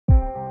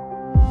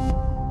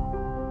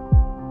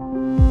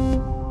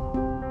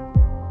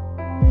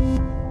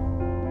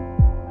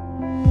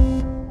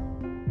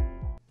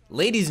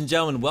Ladies and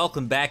gentlemen,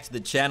 welcome back to the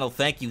channel.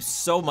 Thank you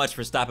so much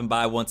for stopping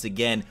by once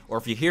again. Or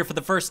if you're here for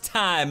the first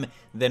time,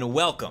 then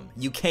welcome.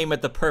 You came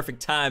at the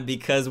perfect time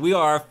because we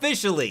are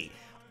officially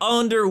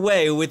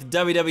underway with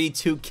WWE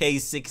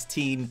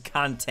 2K16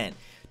 content.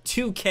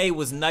 2K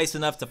was nice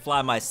enough to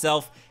fly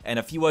myself and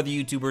a few other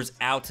YouTubers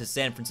out to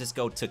San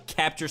Francisco to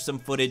capture some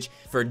footage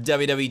for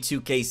WWE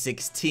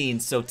 2K16.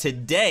 So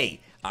today,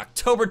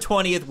 October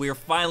 20th, we are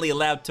finally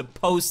allowed to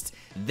post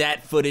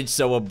that footage,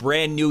 so a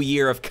brand new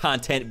year of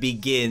content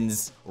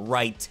begins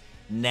right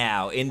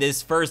now. In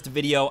this first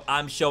video,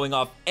 I'm showing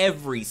off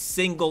every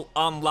single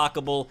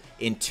unlockable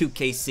in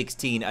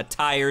 2K16.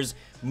 Attires,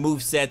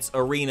 movesets,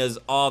 arenas,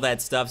 all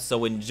that stuff,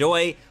 so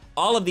enjoy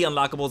all of the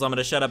unlockables. I'm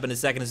gonna shut up in a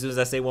second as soon as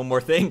I say one more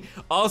thing.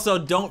 Also,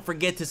 don't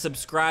forget to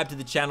subscribe to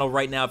the channel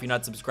right now if you're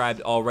not subscribed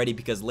already,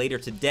 because later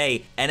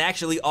today, and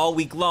actually all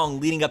week long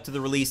leading up to the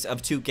release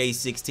of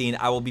 2K16,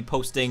 I will be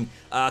posting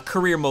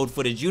career mode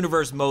footage,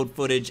 universe mode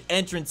footage,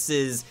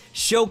 entrances,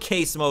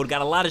 showcase mode.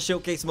 Got a lot of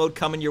showcase mode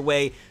coming your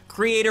way.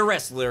 Create a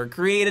wrestler,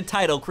 create a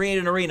title, create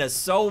an arena.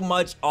 So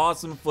much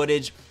awesome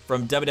footage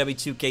from WWE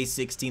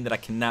 2K16 that I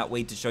cannot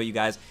wait to show you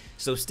guys.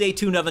 So stay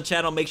tuned on the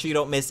channel. Make sure you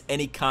don't miss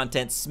any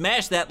content.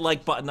 Smash that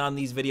like button on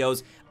these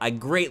videos. I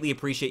greatly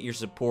appreciate your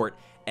support.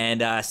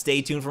 And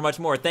stay tuned for much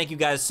more. Thank you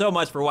guys so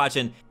much for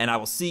watching. And I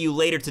will see you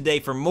later today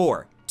for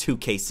more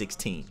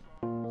 2K16.